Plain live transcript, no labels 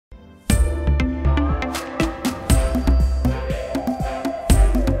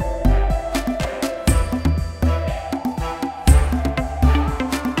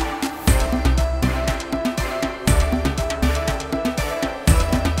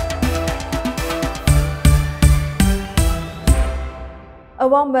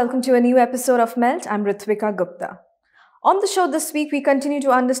warm welcome to a new episode of Melt. I'm Ritvika Gupta. On the show this week, we continue to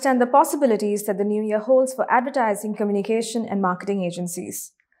understand the possibilities that the new year holds for advertising, communication, and marketing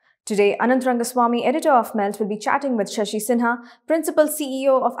agencies. Today, Anant Rangaswami, editor of Melt, will be chatting with Shashi Sinha, principal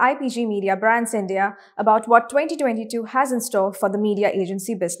CEO of IPG Mediabrands India, about what 2022 has in store for the media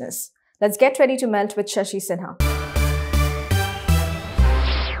agency business. Let's get ready to melt with Shashi Sinha.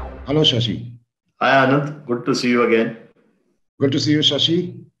 Hello, Shashi. Hi, Anant. Good to see you again. Good to see you,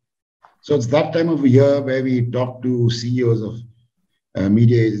 Shashi. So it's that time of year where we talk to CEOs of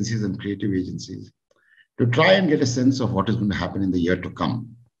media agencies and creative agencies to try and get a sense of what is going to happen in the year to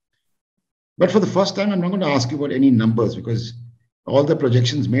come. But for the first time, I'm not going to ask you about any numbers because all the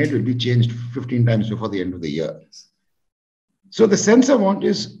projections made will be changed 15 times before the end of the year. So the sense I want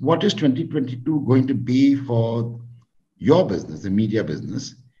is, what is 2022 going to be for your business, the media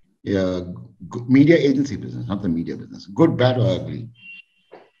business, media agency business, not the media business? Good, bad, or ugly?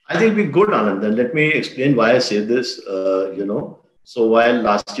 I think it'll be good, Anand. And let me explain why I say this. So while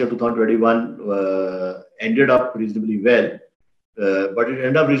last year, 2021, ended up reasonably well, but it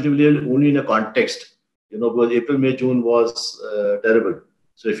ended up reasonably well only in a context, because April, May, June was terrible.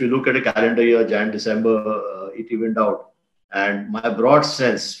 So if you look at a calendar year, Jan, December, it evened out. And my broad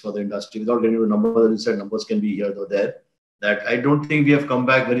sense for the industry, without getting into numbers, as you said, numbers can be here or there, that I don't think we have come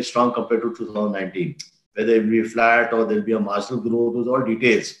back very strong compared to 2019. Whether it will be flat or there will be a marginal growth, those are all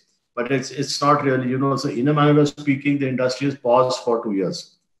details. But it's not really, so in a manner of speaking, the industry has paused for 2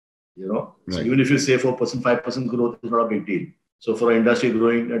 years. Right. So even if you say 4%, 5% growth is not a big deal. So for an industry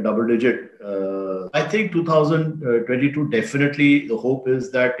growing at double digit, I think 2022, definitely the hope is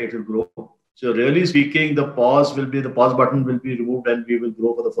that it will grow. So really speaking, the pause button will be removed and we will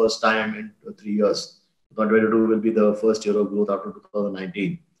grow for the first time in 3 years. 2022 will be the first year of growth after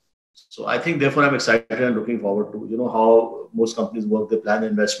 2019. So I think, therefore, I'm excited and looking forward to, how most companies work, they plan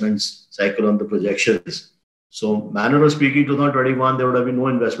investments, cycle on the projections. So manner of speaking, 2021, there would have been no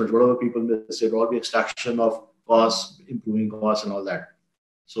investments. Whatever people may say, it will all be extraction of costs, improving costs and all that.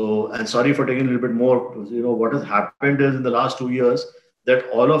 So, and sorry for taking a little bit more, what has happened is in the last 2 years that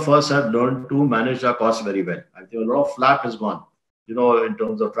all of us have learned to manage our costs very well. I think a lot of flap has gone, in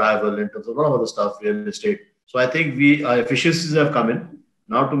terms of travel, in terms of a lot of other stuff, real estate. So I think our efficiencies have come in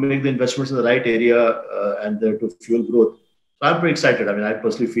now to make the investments in the right area and to fuel growth. So I'm pretty excited. I mean, I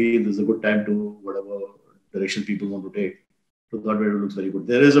personally feel this is a good time to whatever direction people want to take. So that way it looks very good.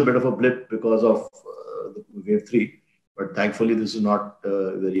 There is a bit of a blip because of the wave 3, but thankfully this is not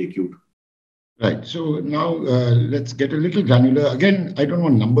very acute. Right. So now let's get a little granular. Again, I don't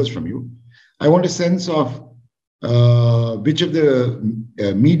want numbers from you. I want a sense of which of the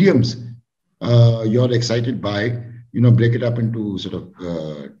mediums you're excited by. Break it up into sort of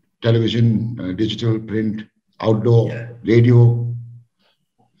television, digital, print, outdoor, radio.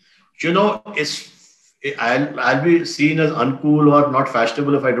 I'll be seen as uncool or not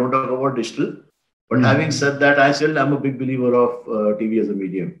fashionable if I don't talk about digital. But having said that, I still am a big believer of TV as a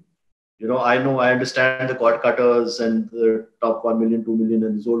medium. I understand the cord cutters and the top 1 million, 2 million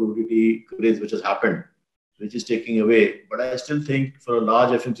and this whole OTT craze which has happened, which is taking away. But I still think for a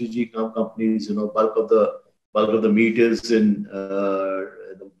large FMCG companies, bulk of the meat is in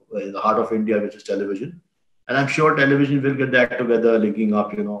the heart of India, which is television. And I'm sure television will get that together, linking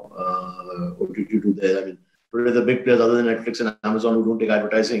up, OTT to there. I mean, today the big players other than Netflix and Amazon who don't take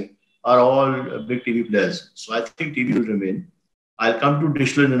advertising are all big TV players. So I think TV will remain. I'll come to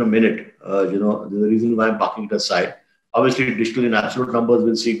digital in a minute. There's a reason why I'm parking it aside. Obviously, digital in absolute numbers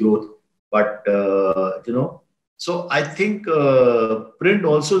will see growth. But, so I think print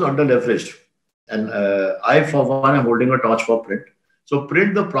also is under leveraged. And I, for one, am holding a torch for print. So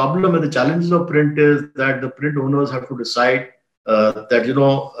print, the problem and the challenges of print is that the print owners have to decide that,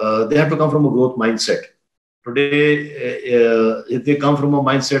 they have to come from a growth mindset. Today, if they come from a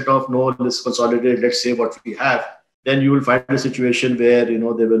mindset of, no, let's consolidate, let's say what we have, then you will find a situation where, they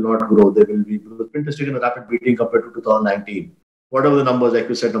will not grow. They will be, because print has taken a rapid beating compared to 2019. Whatever the numbers, like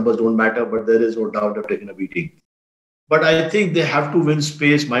you said, numbers don't matter, but there is no doubt they've taken a beating. But I think they have to win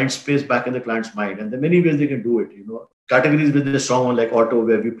space, mind space back in the client's mind. And there are many ways they can do it. Categories with a strong one like auto,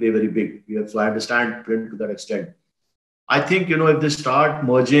 where we play very big. So I understand print to that extent. I think, if they start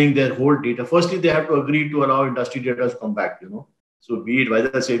merging their whole data, firstly, they have to agree to allow industry data to come back, So be it whether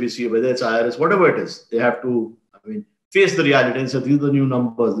it's ABC, whether it's IRS, whatever it is, they have to, face the reality and say, these are the new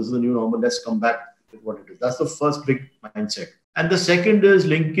numbers, this is the new normal, let's come back with what it is. That's the first big mindset. And the second is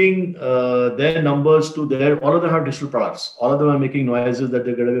linking their numbers to all of them have digital products. All of them are making noises that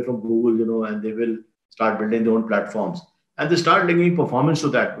they get away from Google, and they will start building their own platforms. And they start linking performance to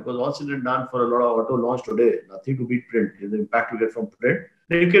that, because all said and done, for a lot of auto launch today, nothing to beat print. The impact you get from print,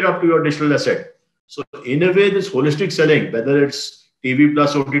 link it up to your digital asset. So in a way, this holistic selling, whether it's TV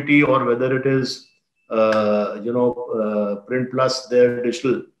plus OTT or whether it is print plus their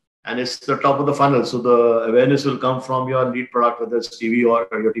digital, and it's the top of the funnel. So the awareness will come from your lead product, whether it's TV or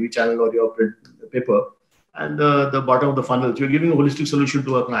your TV channel or your print paper, and the bottom of the funnel. So you're giving a holistic solution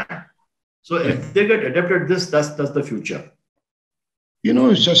to a client. So if they get adapted this, that's the future.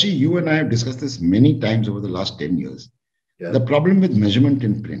 Shashi, you and I have discussed this many times over the last 10 years. Yeah. The problem with measurement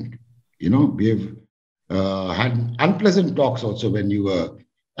in print, we have had unpleasant talks also when you were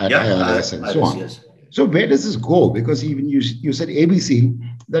at IRS and so on. Yes. So where does this go? Because even you said ABC,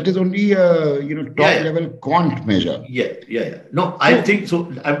 that is only a top level quant measure. Yeah. No, I think so.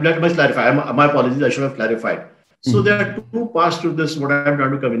 Let me clarify. My apologies. I should have clarified. So there are two parts to this. What I'm trying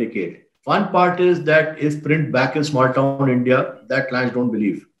to communicate. One part is that if print back in small town India, that clients don't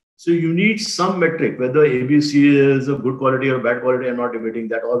believe. So you need some metric, whether ABC is a good quality or bad quality. I'm not debating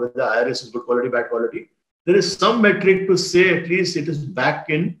that, or whether IRS is good quality, bad quality. There is some metric to say at least it is back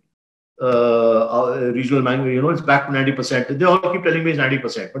in regional mango, it's back to 90%. They all keep telling me it's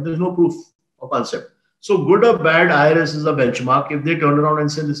 90%, but there's no proof of concept. So good or bad, IRS is a benchmark. If they turn around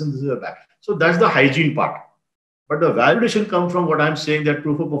and say, listen, this is a bad. So that's the hygiene part. But the validation comes from what I'm saying, that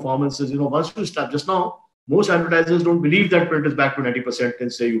proof of performance is, once you start, just now, most advertisers don't believe that print is back to 90% in,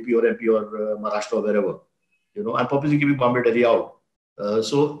 say, UP or MP or Maharashtra or wherever. I'm purposely giving Bombay, Delhi out.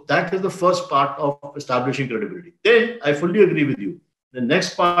 So that is the first part of establishing credibility. Then I fully agree with you. The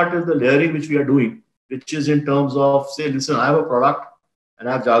next part is the layering which we are doing, which is in terms of, say, listen, I have a product and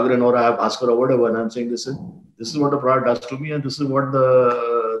I have Jagran or I have Bhaskar or whatever, and I'm saying, listen, this is what the product does to me and this is what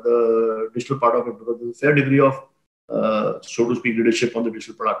the digital part of it, because there's a fair degree of, so to speak, leadership on the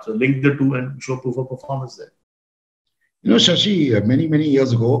digital product. So link the two and show proof of performance there. Shashi, many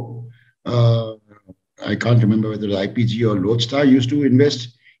years ago, I can't remember whether the IPG or Lodestar used to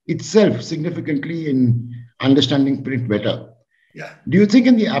invest itself significantly in understanding print better. Yeah. Do you think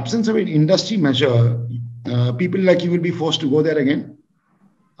in the absence of an industry measure, people like you will be forced to go there again?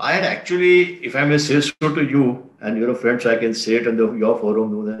 I had actually, if I may say so to you, and you're a friend, so I can say it on your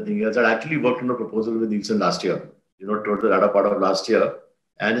forum, more than anything else, I actually worked on a proposal with Nielsen last year, towards the latter part of last year.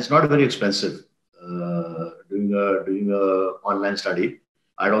 And it's not very expensive doing a online study.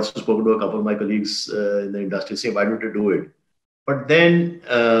 I'd also spoken to a couple of my colleagues in the industry saying, why don't you do it? But then,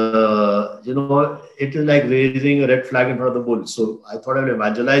 it is like raising a red flag in front of the bull. So I thought I would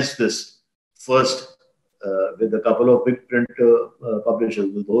evangelize this first with a couple of big print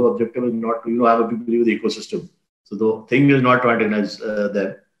publishers. The whole objective is not to, have a big belief in the ecosystem. So the thing is not to antagonize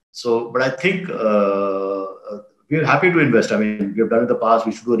them. So, but I think we're happy to invest. I mean, we've done it in the past.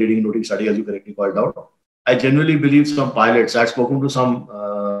 We should do a reading and noting study, as you correctly called out. I genuinely believe some pilots. I've spoken to some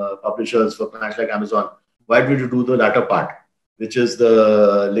publishers for clients like Amazon. Why did you do the latter part, which is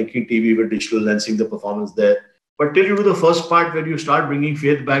the linking TV with digital and seeing the performance there? But till you do the first part, when you start bringing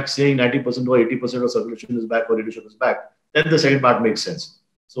faith back, saying 90% or 80% of circulation is back or readership is back, then the second part makes sense.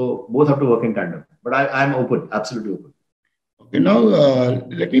 So both have to work in tandem. But I'm open, absolutely open. Okay, now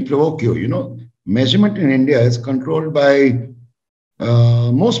let me provoke you. Measurement in India is controlled by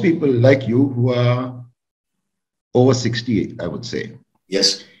most people like you who are over 60, I would say.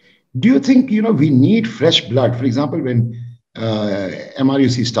 Yes. Do you think, we need fresh blood? For example, when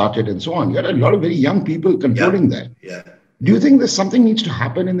MRUC started and so on, you had a lot of very young people controlling that. Yeah. Do you think there's something needs to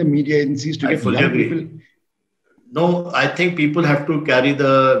happen in the media agencies to get young people? No, I think people have to carry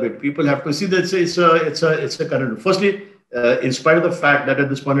the weight. People have to see that it's a current. Firstly, in spite of the fact that at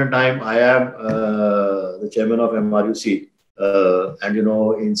this point in time, I am the chairman of MRUC and,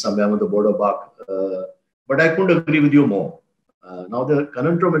 in some way I'm on the board of BAC. But I couldn't agree with you more. Now, the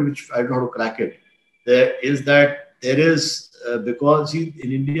conundrum in which I don't know how to crack it, there is, because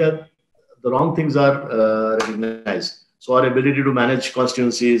in India, the wrong things are recognized. So our ability to manage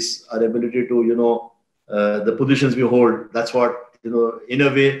constituencies, our ability to, the positions we hold, that's what, in a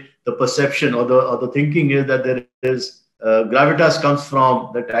way, the perception or the thinking is that there is gravitas comes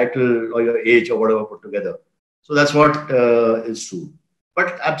from the title or your age or whatever put together. So that's what is true.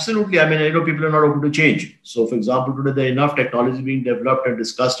 But absolutely, I mean, people are not open to change. So, for example, today there is enough technology being developed and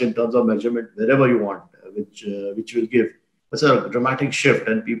discussed in terms of measurement wherever you want, which will give. It's a dramatic shift,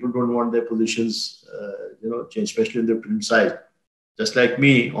 and people don't want their positions, change, especially in the print side. Just like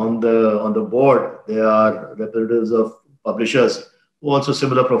me on the board, there are representatives of publishers who also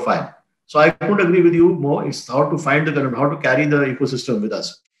similar profile. So I couldn't agree with you more. It's how to find how to carry the ecosystem with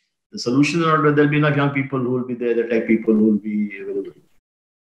us. The solution is not that there'll be enough young people who will be there, the tech people who will be available.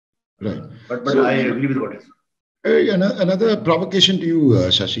 Right. But I agree with what it is. Another provocation to you,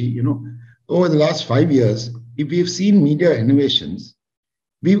 Shashi. Over the last 5 years, if we've seen media innovations,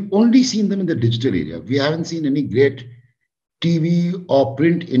 we've only seen them in the digital area. We haven't seen any great TV or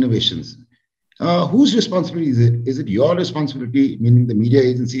print innovations. Whose responsibility is it? Is it your responsibility, meaning the media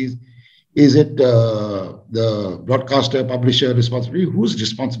agencies? Is it the broadcaster, publisher responsibility? Whose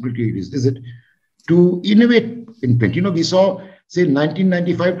responsibility it is? Is it to innovate in print? We saw, say,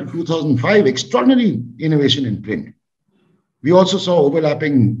 1995 to 2005, extraordinary innovation in print. We also saw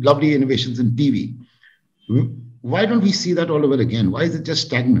overlapping lovely innovations in TV. Why don't we see that all over again? Why is it just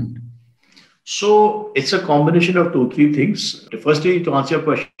stagnant? So it's a combination of two, three things. Firstly, to answer your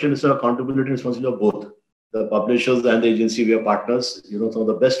question, it's accountability and responsibility of both. The publishers and the agency, we are partners. Some of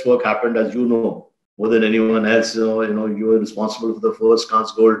the best work happened, as you know, more than anyone else. You were responsible for the first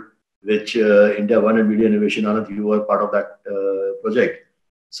Cannes Gold, which India won in media innovation. Anant, you were part of that project.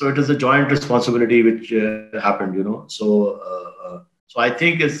 So it is a joint responsibility which happened. So I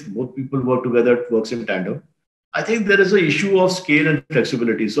think as both people work together, it works in tandem. I think there is an issue of scale and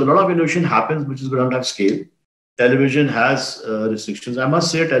flexibility. So a lot of innovation happens, which is going to have scale. Television has restrictions. I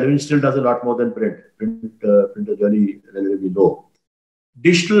must say, television still does a lot more than print. Print is really relatively low.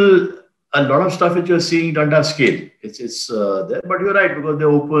 Digital, a lot of stuff which you're seeing don't have scale. It's there, but you're right, because they're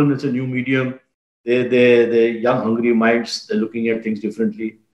open. It's a new medium. They're young, hungry minds. They're looking at things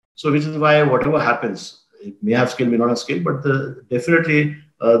differently. So which is why whatever happens, it may have scale, may not have scale, but definitely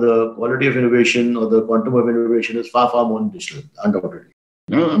the quality of innovation or the quantum of innovation is far, far more in digital, undoubtedly.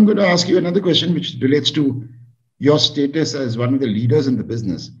 Now, I'm going to ask you another question which relates to your status as one of the leaders in the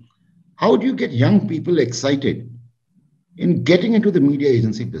business. How do you get young people excited in getting into the media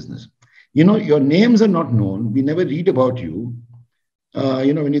agency business? Your names are not known. We never read about you.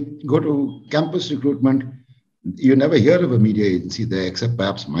 When you go to campus recruitment, you never hear of a media agency there, except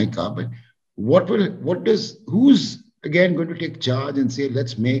perhaps Mica. But who's again going to take charge and say,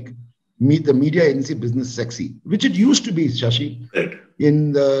 let's make the media agency business sexy, which it used to be, Shashi, right,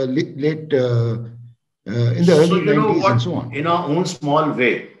 in the in the early 90s and so on. In our own small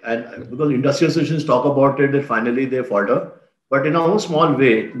way, and because industry associations talk about it, and finally they falter. But in our own small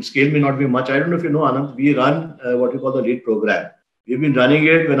way, scale may not be much. I don't know if you know, Anant, we run what we call the lead program. We've been running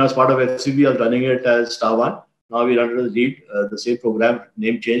it when I was part of FCB. I was running it as Star One. Now we run it as lead, the same program,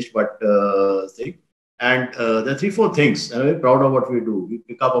 name changed, but thing. And there are 3-4 things. I'm very proud of what we do. We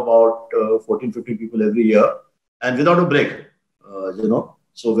pick up about 14, 15 people every year, and without a break,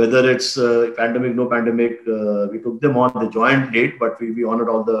 So whether it's pandemic, no pandemic, we took them on. They joined late, but we honored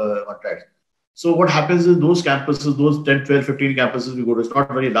all the contracts. So what happens is those campuses, those 10, 12, 15 campuses we go to, it's not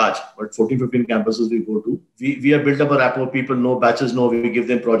very large, but 14, 15 campuses we go to. We have built up a rapport. People know, batches know, we give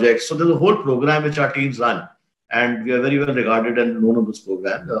them projects. So there's a whole program which our teams run. And we are very well regarded and known on this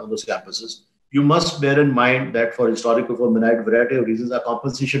program, on those campuses. You must bear in mind that for historical, for a variety of reasons, our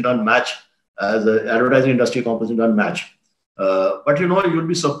compensation don't match, as the advertising industry compensation don't match. But you'll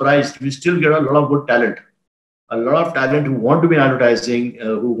be surprised. We still get a lot of good talent. A lot of talent who want to be in advertising,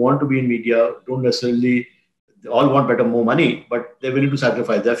 who want to be in media, don't necessarily, they all want more money, but they're willing to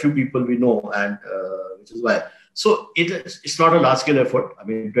sacrifice. There are few people we know, and which is why. So it's not a large scale effort. I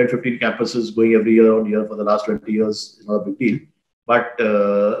mean, 12, 15 campuses going every year on year for the last 20 years is not a big deal. But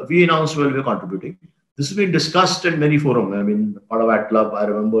we announced, well, we're contributing. This has been discussed in many forums. I mean, part of Ad Club, I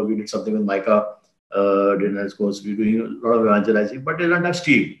remember we did something with Mica. Of course, we're doing a lot of evangelizing, but they don't have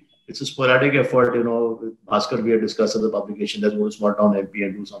steam. It's a sporadic effort, with Bhaskar, we had discussed at the publication, let's go to small town MP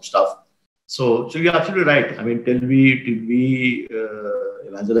and do some stuff. So you're absolutely right. I mean, till we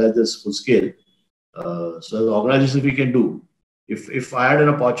evangelize this full scale, so the organizations we can do. If I had an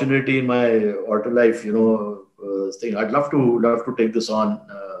opportunity in my alter life, thing, I'd love to take this on.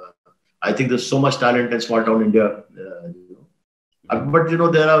 I think there's so much talent in small town India. But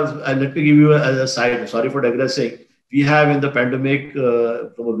there are. Let me give you a side. Sorry for digressing. We have in the pandemic,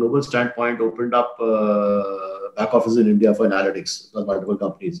 from a global standpoint, opened up back office in India for analytics for multiple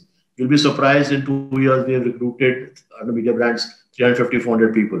companies. You'll be surprised, in 2 years we have recruited under Media Brands 350,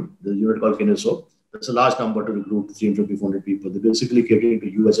 400 people. There's a unit called Kineso. That's a large number to recruit 350, 400 people. They're basically catering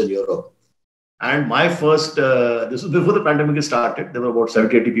to US and Europe. And my first, this was before the pandemic started. There were about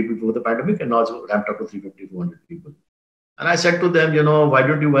 70, 80 people before the pandemic, and now it's ramped up to 350, 400 people. And I said to them, why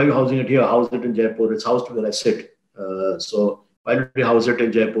don't you housing it here? House it in Jaipur. It's housed where I sit. So why don't we house it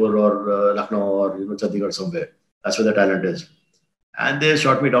in Jaipur or Lucknow or Chandigarh somewhere? That's where the talent is. And they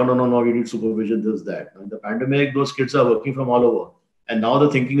shot me down. No, we need supervision, this, that. In the pandemic, those kids are working from all over. And now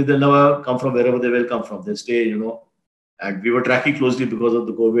the thinking is they'll never come from wherever they will come from. They stay, And we were tracking closely because of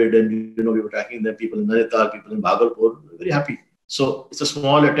the COVID, and we were tracking them, people in Nainital, people in Bhagalpur. Very happy. So it's a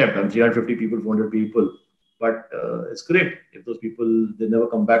small attempt. I'm 350 people, 400 people But it's great if those people, they never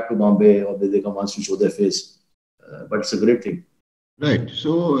come back to Bombay or they come once to show their face. But it's a great thing. Right.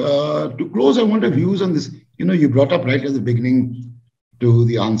 So to close, I want your views on this. You brought up right at the beginning to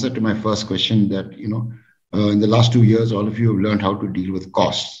the answer to my first question that, in the last 2 years, all of you have learned how to deal with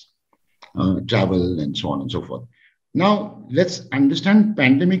costs, travel and so on and so forth. Now, let's understand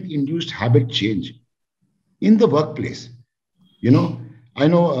pandemic-induced habit change in the workplace. I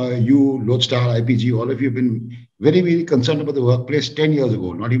know you, Lodestar, IPG, all of you have been very, very concerned about the workplace 10 years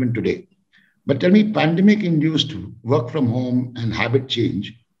ago, not even today. But tell me, pandemic-induced work from home and habit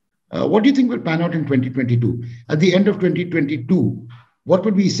change, what do you think will pan out in 2022? At the end of 2022, what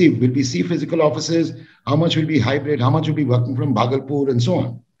would we see? Will we see physical offices? How much will be hybrid? How much will be working from Bhagalpur and so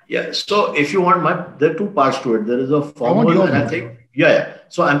on? Yeah. So if you want there are two parts to it. There is a formal and I think, yeah.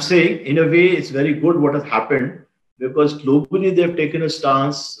 So I'm saying, in a way, it's very good what has happened because globally they've taken a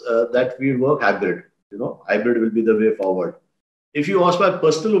stance that we work hybrid. Hybrid will be the way forward. If you ask my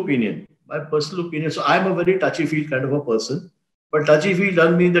personal opinion, so I'm a very touchy-feel kind of a person. But touchy-feel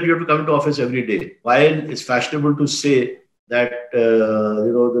doesn't mean that you have to come to office every day. While it's fashionable to say that,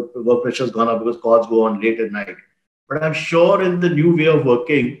 the work pressure has gone up because calls go on late at night. But I'm sure in the new way of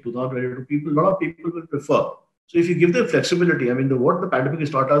working, 2022, a lot of people will prefer. So if you give them flexibility, what the pandemic has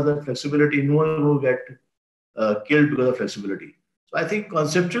taught us that flexibility, no one will get killed because of flexibility. So I think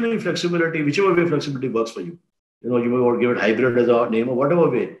conceptually flexibility, whichever way flexibility works for you, you may want to give it hybrid as a name or whatever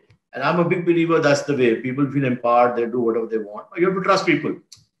way. And I'm a big believer that's the way. People feel empowered, they do whatever they want. But you have to trust people.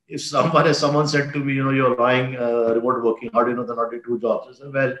 If someone said to me, you're allowing remote working, how do you know they're not doing two jobs? I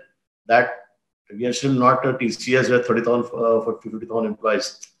said, well, that we are still not a TCS where 30,000 for 50,000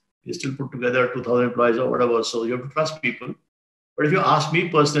 employees. We still put together 2,000 employees or whatever. So you have to trust people. But if you ask me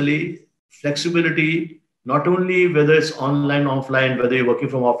personally, flexibility, not only whether it's online, offline, whether you're working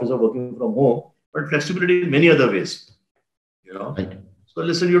from office or working from home, but flexibility in many other ways. Right. So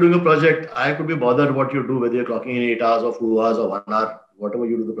listen, you're doing a project. I could be bothered what you do, whether you're clocking in 8 hours or 2 hours or 1 hour, whatever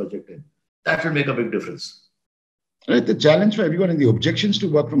you do the project in. That will make a big difference. Right. The challenge for everyone and the objections to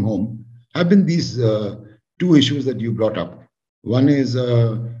work from home have been these two issues that you brought up. One is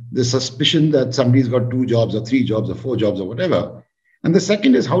the suspicion that somebody's got 2 jobs or 3 jobs or 4 jobs or whatever. And the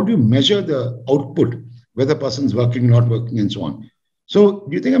second is how do you measure the output, whether a person's working, not working, and so on. So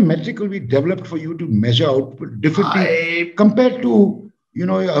do you think a metric will be developed for you to measure output differently compared to,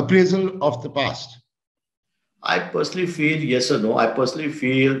 your appraisal of the past? I personally feel yes or no. I personally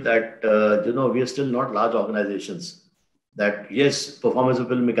feel that, we are still not large organizations. That yes,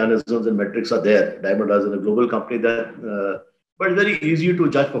 performanceable mechanisms and metrics are there. Diamond does in a global company that, but it's very easy to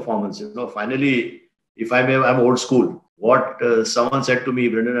judge performance. Finally, if I may, I'm old school. What someone said to me,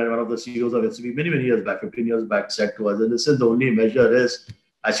 Brendan, and one of the CEOs of SCB many years back, 15 years back, said to us, listen, the only measure is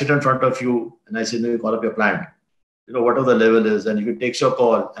I sit in front of you and I say, no, you call up your plant. Whatever the level is, and if it takes your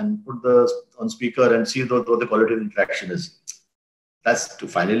call and put on speaker and see what the quality of the interaction is. That's to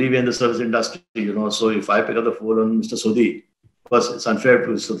finally be in the service industry, So if I pick up the phone on Mr. Sodhi, of course, it's unfair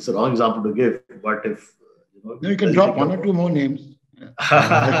to, so it's the wrong example to give. But if no, you can drop 1 or 2 more names.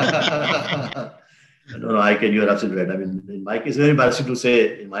 No, I can. You're absolutely right. In my case, it's very embarrassing to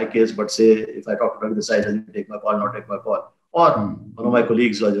say in my case, but say if I talk to Ravi Desai, does he take my call, not take my call, or one of my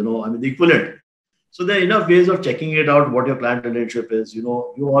colleagues, the equivalent. So there are enough ways of checking it out, what your client relationship is. You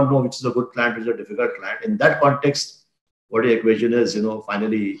all know which is a good client, which is a difficult client. In that context, what your equation is,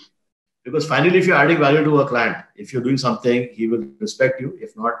 finally, because finally, if you're adding value to a client, if you're doing something, he will respect you.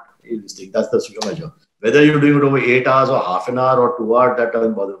 If not, he'll think that's the super measure. Whether you're doing it over 8 hours or half an hour or 2 hours, that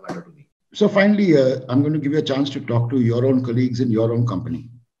doesn't bother matter to me. So finally, I'm going to give you a chance to talk to your own colleagues in your own company.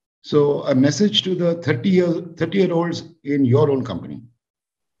 So a message to the 30-year-olds in your own company.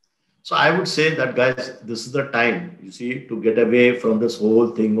 So I would say that, guys, this is the time, to get away from this whole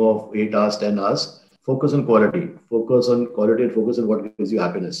thing of 8 hours, 10 hours. Focus on quality. Focus on quality and focus on what gives you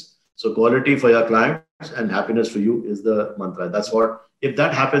happiness. So quality for your clients and happiness for you is the mantra. That's what, if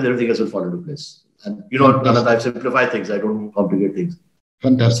that happens, everything else will fall into place. And, Anant, I've simplified things. I don't complicate things.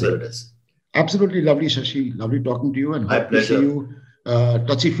 Fantastic. That's where it is. Absolutely lovely, Shashi. Lovely talking to you. And my pleasure. See you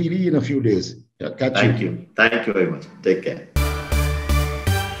touchy-feely in a few days. Thank you. Thank you very much. Take care.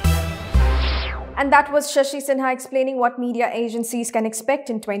 And that was Shashi Sinha explaining what media agencies can expect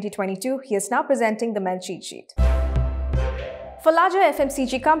in 2022. He is now presenting the Mel cheat sheet. For larger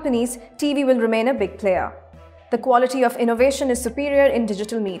FMCG companies, TV will remain a big player. The quality of innovation is superior in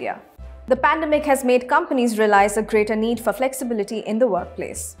digital media. The pandemic has made companies realize a greater need for flexibility in the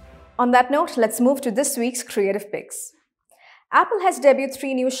workplace. On that note, let's move to this week's creative picks. Apple has debuted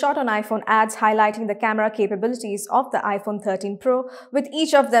 3 new shot on iPhone ads highlighting the camera capabilities of the iPhone 13 Pro, with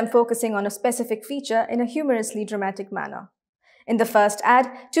each of them focusing on a specific feature in a humorously dramatic manner. In the first ad,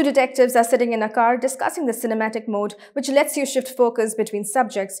 2 detectives are sitting in a car discussing the cinematic mode, which lets you shift focus between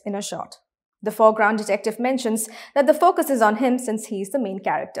subjects in a shot. The foreground detective mentions that the focus is on him since he's the main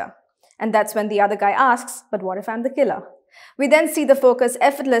character. And that's when the other guy asks, "But what if I'm the killer?" We then see the focus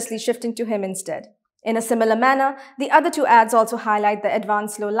effortlessly shifting to him instead. In a similar manner, the other 2 ads also highlight the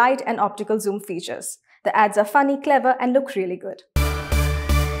advanced low light and optical zoom features. The ads are funny, clever, and look really good.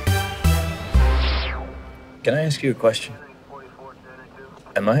 Can I ask you a question?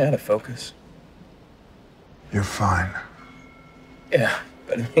 Am I out of focus? You're fine. Yeah,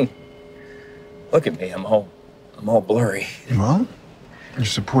 but I mean, look at me, I'm all blurry. Well, you're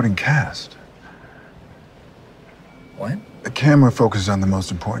supporting cast. What? The camera focuses on the most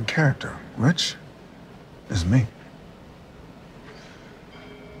important character, which is me.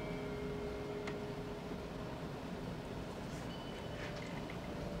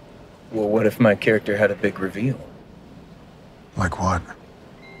 Well, what if my character had a big reveal? Like what?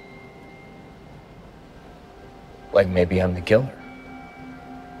 Like maybe I'm the killer.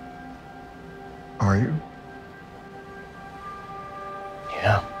 Are you?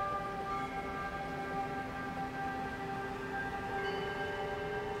 Yeah.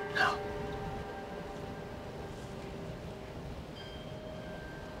 No.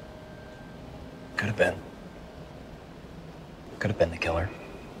 Could have been. Could have been the killer.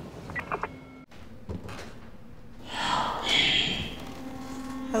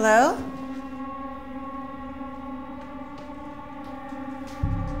 Hello?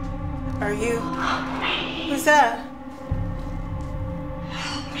 Are you? Who's that?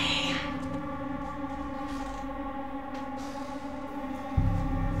 Help me.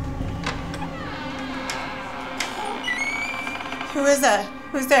 Who is that?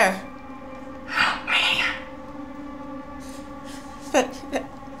 Who's there? Help me. But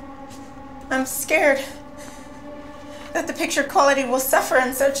I'm scared that the picture quality will suffer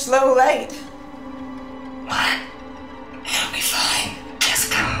in such low light. What? It'll be fine.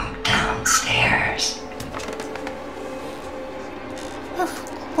 Just come downstairs. Oh,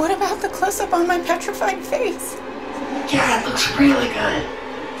 what about the close-up on my petrified face? Yeah, that looks really good.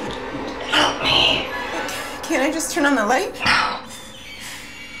 Help me. Can't I just turn on the light? No.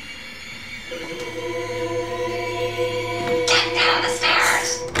 Get down the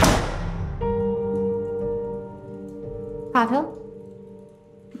stairs. Павел?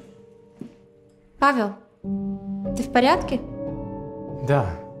 Павел, ты в порядке?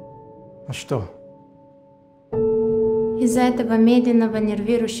 Да. А что? Из-за этого медленного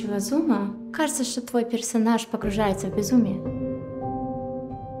нервирующего зума кажется, что твой персонаж погружается в безумие.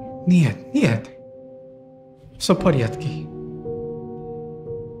 Нет. Все в порядке.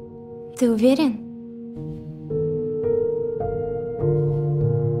 Ты уверен?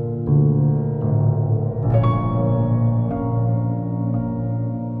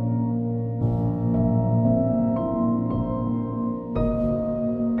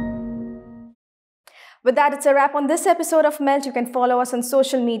 With that, it's a wrap on this episode of Melt. You can follow us on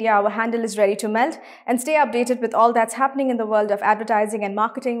social media. Our handle is Ready to Melt, and stay updated with all that's happening in the world of advertising and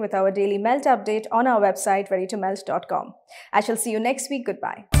marketing with our daily Melt update on our website, readytomelt.com. I shall see you next week.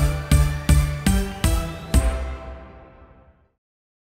 Goodbye.